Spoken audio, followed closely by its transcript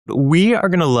We are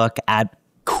going to look at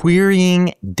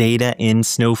querying data in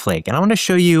Snowflake. And I want to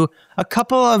show you a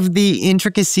couple of the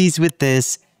intricacies with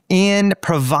this and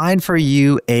provide for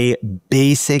you a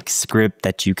basic script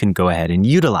that you can go ahead and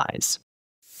utilize.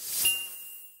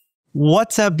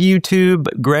 What's up,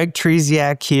 YouTube? Greg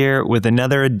Tresiak here with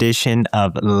another edition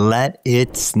of Let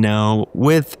It Snow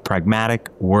with Pragmatic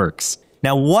Works.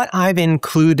 Now, what I've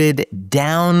included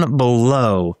down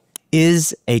below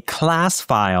is a class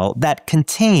file that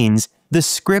contains the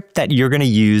script that you're going to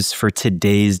use for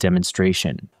today's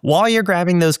demonstration. While you're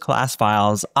grabbing those class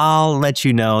files, I'll let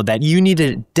you know that you need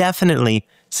to definitely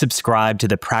subscribe to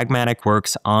the Pragmatic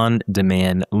Works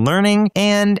on-demand learning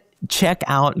and check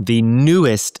out the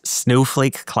newest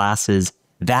Snowflake classes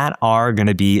that are going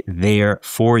to be there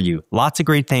for you. Lots of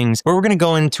great things where we're going to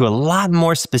go into a lot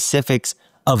more specifics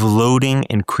of loading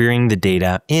and querying the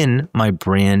data in my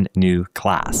brand new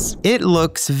class. It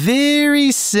looks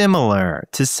very similar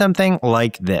to something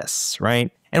like this,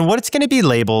 right? And what it's going to be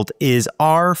labeled is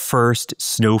our first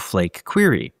Snowflake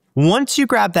query. Once you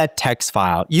grab that text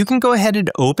file, you can go ahead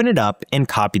and open it up and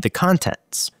copy the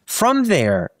contents. From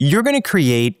there, you're going to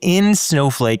create in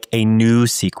Snowflake a new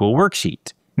SQL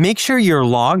worksheet. Make sure you're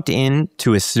logged in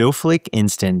to a Snowflake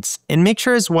instance and make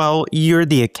sure as well you're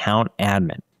the account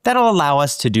admin. That'll allow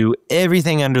us to do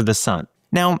everything under the sun.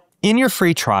 Now, in your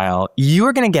free trial, you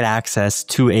are going to get access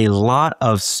to a lot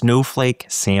of Snowflake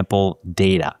sample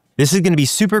data. This is going to be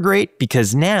super great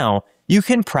because now you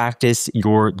can practice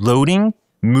your loading,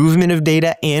 movement of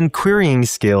data, and querying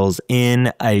skills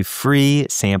in a free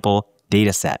sample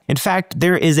dataset. In fact,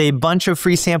 there is a bunch of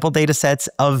free sample datasets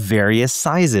of various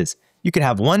sizes. You could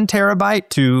have 1 terabyte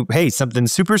to, hey, something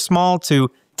super small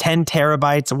to 10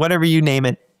 terabytes, whatever you name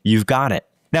it, you've got it.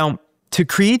 Now, to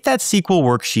create that SQL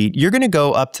worksheet, you're going to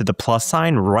go up to the plus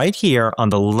sign right here on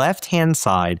the left-hand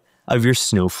side of your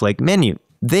Snowflake menu.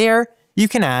 There, you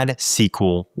can add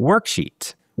SQL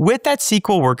Worksheet. With that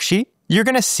SQL Worksheet, you're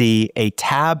going to see a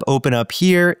tab open up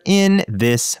here in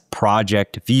this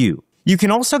project view. You can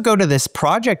also go to this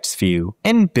projects view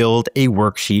and build a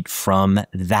worksheet from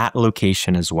that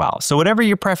location as well. So whatever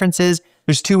your preference is,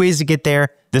 there's 2 ways to get there.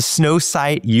 The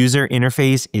Snowsite user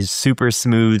interface is super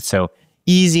smooth, so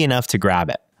easy enough to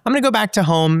grab it. I'm going to go back to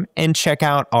home and check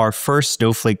out our first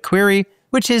Snowflake query,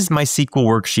 which is my SQL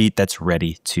worksheet that's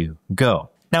ready to go.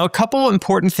 Now, a couple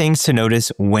important things to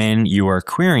notice when you are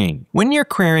querying. When you're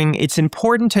querying, it's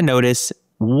important to notice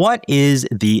what is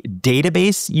the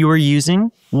database you are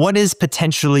using, what is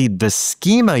potentially the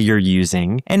schema you're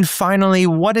using, and finally,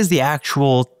 what is the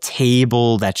actual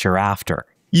table that you're after.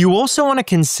 You also want to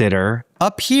consider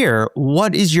up here,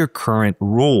 what is your current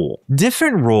role?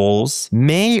 Different roles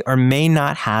may or may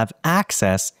not have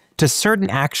access to certain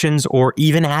actions or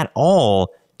even at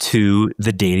all to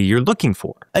the data you're looking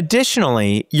for.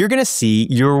 Additionally, you're going to see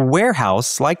your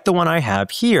warehouse like the one I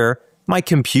have here, my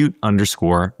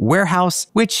compute_warehouse,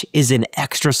 which is an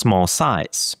extra small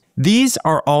size. These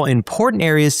are all important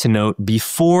areas to note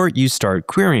before you start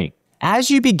querying.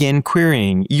 As you begin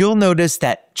querying, you'll notice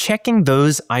that checking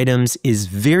those items is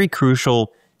very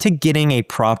crucial to getting a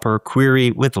proper query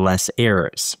with less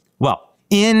errors. Well,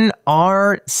 in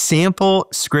our sample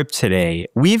script today,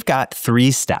 we've got 3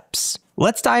 steps.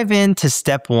 Let's dive into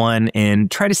step 1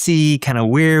 and try to see kind of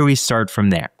where we start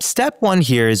from there. Step 1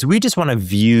 here is we just want to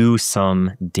view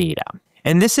some data.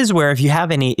 And this is where if you have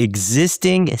any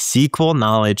existing SQL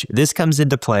knowledge, this comes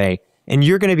into play. And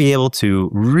you're going to be able to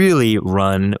really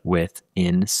run with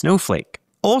in Snowflake.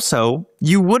 Also,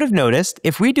 you would have noticed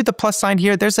if we do the plus sign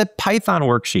here, there's a Python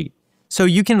worksheet. So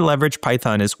you can leverage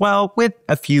Python as well with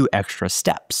a few extra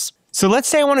steps. So let's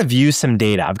say I want to view some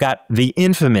data. I've got the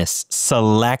infamous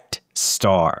select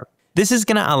star. This is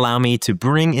going to allow me to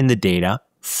bring in the data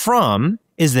from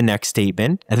is the next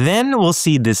statement. Then we'll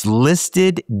see this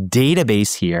listed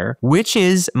database here, which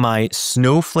is my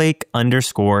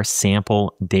Snowflake_sample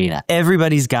data.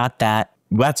 Everybody's got that.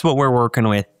 That's what we're working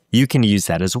with. You can use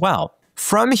that as well.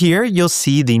 From here, you'll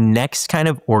see the next kind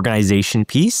of organization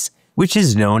piece, which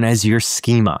is known as your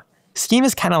schema. Schema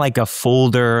is kind of like a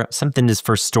folder, something is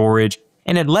for storage,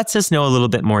 and it lets us know a little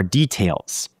bit more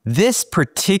details. This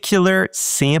particular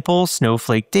sample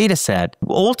Snowflake dataset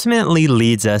ultimately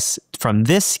leads us from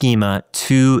this schema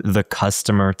to the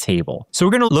customer table. So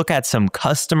we're going to look at some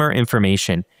customer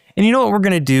information. And you know what we're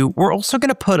going to do? We're also going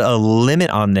to put a limit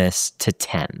on this to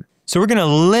 10. So we're going to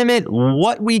limit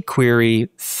what we query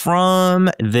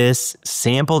from this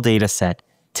sample dataset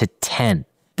to 10.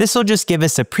 This will just give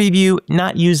us a preview,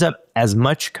 not use up as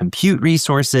much compute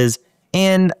resources,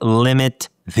 and limit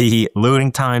the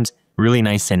loading times. Really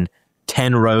nice and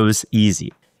 10 rows,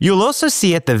 easy. You'll also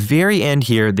see at the very end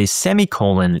here, the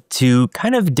semicolon to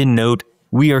kind of denote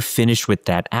we are finished with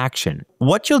that action.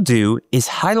 What you'll do is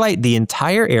highlight the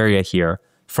entire area here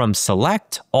from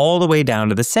select all the way down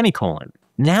to the semicolon.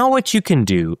 Now what you can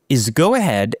do is go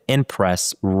ahead and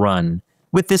press run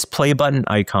with this play button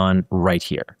icon right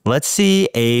here. Let's see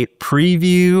a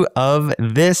preview of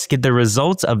this, get the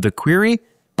results of the query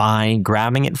by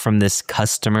grabbing it from this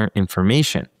customer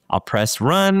information. I'll press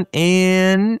run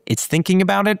and it's thinking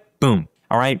about it. Boom.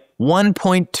 All right,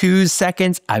 1.2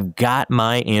 seconds. I've got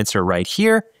my answer right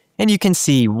here. And you can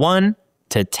see 1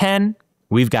 to 10.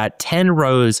 We've got 10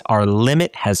 rows. Our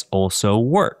limit has also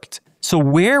worked. So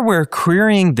where we're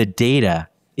querying the data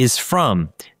is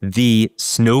from the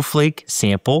Snowflake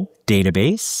sample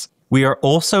database. We are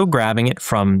also grabbing it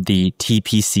from the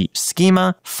TPC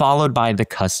schema, followed by the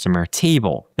customer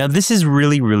table. Now, this is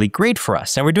really, really great for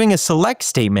us. Now, we're doing a select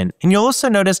statement, and you'll also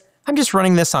notice I'm just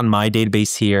running this on my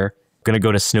database here. I'm going to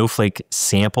go to Snowflake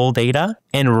sample data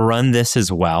and run this as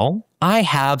well. I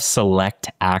have select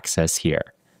access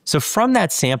here. So from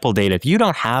that sample data, if you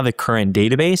don't have a current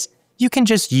database, you can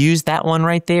just use that one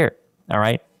right there. All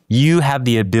right. You have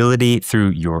the ability through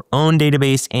your own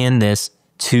database and this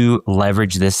to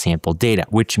leverage this sample data,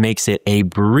 which makes it a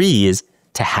breeze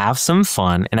to have some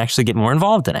fun and actually get more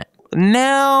involved in it.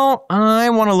 Now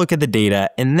I want to look at the data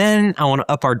and then I want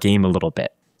to up our game a little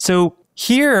bit. So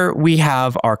here we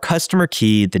have our customer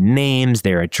key, the names,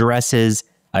 their addresses,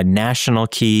 a national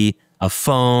key, a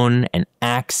phone, an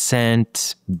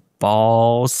accent,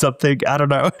 ball, something, I don't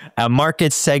know, a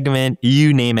market segment,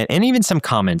 you name it, and even some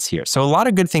comments here. So a lot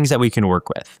of good things that we can work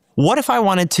with. What if I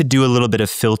wanted to do a little bit of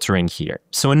filtering here?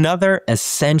 So another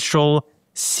essential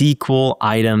SQL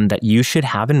item that you should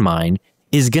have in mind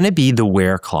is going to be the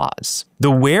where clause.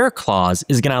 The where clause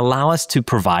is going to allow us to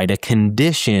provide a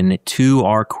condition to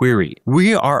our query.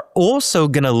 We are also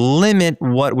going to limit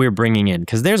what we're bringing in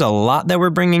because there's a lot that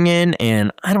we're bringing in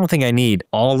and I don't think I need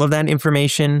all of that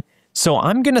information. So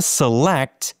I'm going to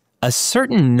select a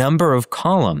certain number of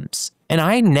columns and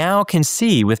I now can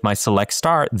see with my select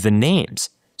star the names.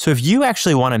 So if you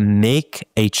actually want to make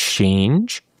a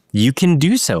change, you can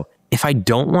do so. If I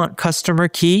don't want customer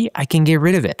key, I can get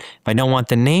rid of it. If I don't want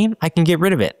the name, I can get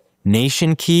rid of it.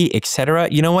 Nation key, etc.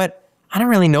 You know what? I don't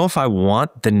really know if I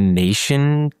want the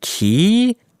nation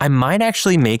key. I might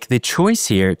actually make the choice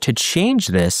here to change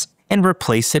this and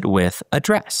replace it with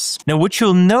address. Now, what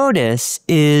you'll notice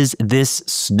is this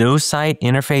Snowsite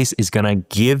interface is going to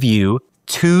give you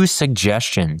 2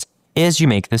 suggestions as you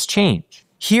make this change.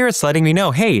 Here it's letting me know,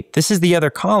 hey, this is the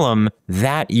other column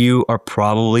that you are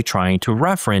probably trying to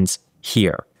reference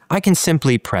here. I can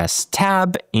simply press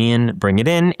tab and bring it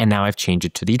in, and now I've changed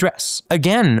it to the address.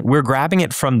 Again, we're grabbing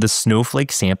it from the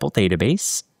Snowflake sample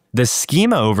database, the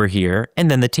schema over here,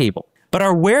 and then the table. But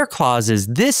our where clause is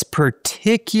this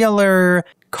particular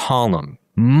column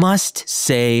must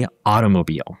say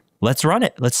automobile. Let's run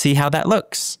it. Let's see how that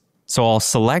looks. So I'll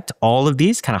select all of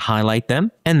these, kind of highlight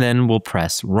them, and then we'll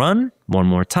press run one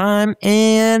more time.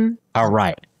 And all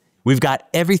right, we've got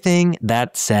everything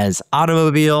that says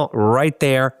automobile right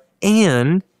there.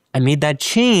 And I made that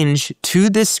change to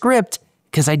this script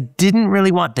because I didn't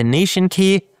really want the nation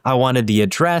key. I wanted the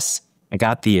address. I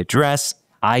got the address.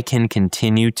 I can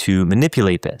continue to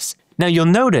manipulate this. Now you'll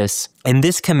notice in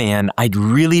this command, I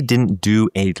really didn't do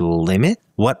a limit.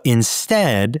 What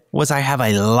instead was I have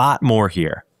a lot more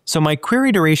here. So my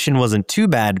query duration wasn't too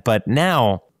bad, but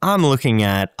now I'm looking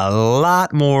at a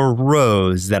lot more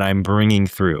rows that I'm bringing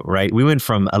through, right? We went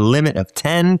from a limit of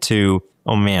 10 to,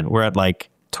 oh man, we're at like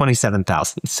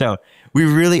 27,000. So we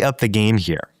really upped the game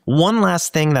here. One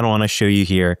last thing that I want to show you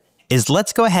here is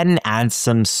let's go ahead and add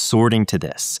some sorting to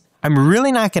this. I'm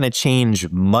really not going to change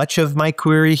much of my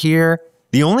query here.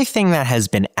 The only thing that has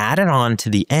been added on to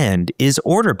the end is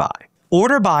order by.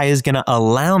 Order by is going to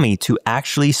allow me to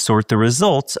actually sort the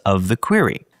results of the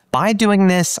query. By doing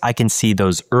this, I can see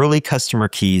those early customer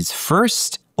keys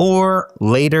first or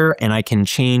later, and I can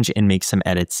change and make some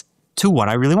edits to what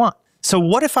I really want. So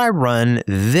what if I run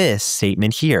this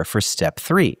statement here for step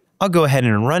 3? I'll go ahead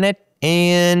and run it.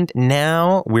 And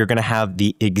now we're going to have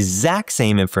the exact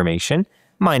same information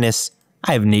minus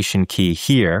I have nation key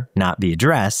here, not the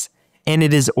address, and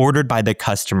it is ordered by the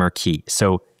customer key.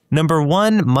 So number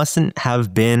 1 mustn't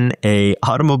have been a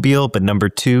automobile, but number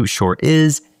 2 sure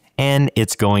is, and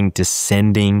it's going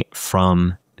descending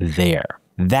from there.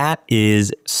 That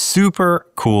is super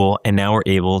cool, and now we're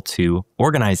able to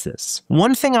organize this.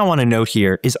 One thing I want to note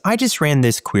here is I just ran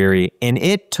this query, and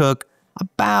it took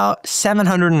about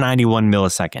 791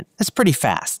 milliseconds. That's pretty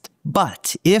fast.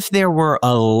 But if there were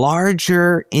a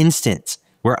larger instance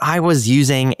where I was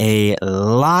using a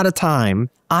lot of time,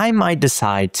 I might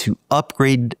decide to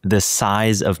upgrade the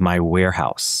size of my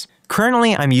warehouse.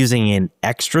 Currently, I'm using an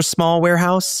extra small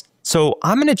warehouse, so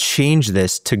I'm going to change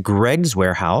this to Greg's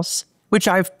warehouse, which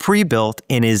I've pre-built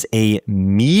and is a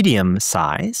medium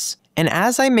size. And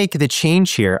as I make the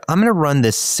change here, I'm going to run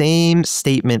the same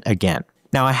statement again.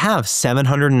 Now I have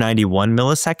 791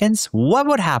 milliseconds. What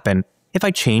would happen if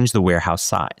I change the warehouse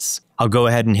size? I'll go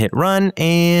ahead and hit run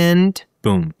and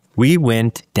boom. We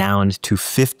went down to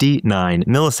 59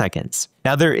 milliseconds.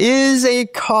 Now there is a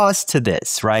cost to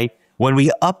this, right? When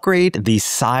we upgrade the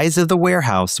size of the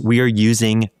warehouse, we are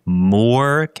using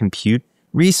more compute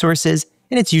resources,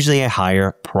 and it's usually a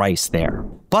higher price there.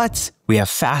 But we have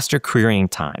faster querying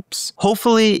times.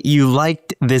 Hopefully you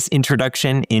liked this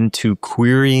introduction into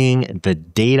querying the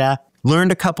data,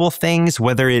 learned a couple of things,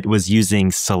 whether it was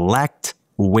using select,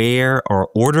 where, or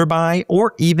order by,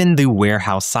 or even the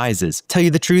warehouse sizes. Tell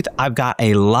you the truth, I've got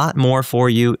a lot more for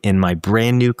you in my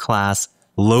brand new class,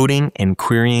 Loading and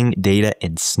Querying Data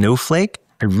in Snowflake.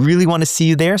 I really want to see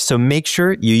you there, so make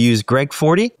sure you use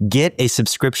Greg40. Get a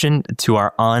subscription to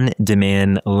our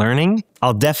on-demand learning.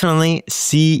 I'll definitely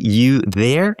see you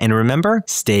there, and remember,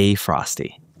 stay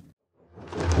frosty.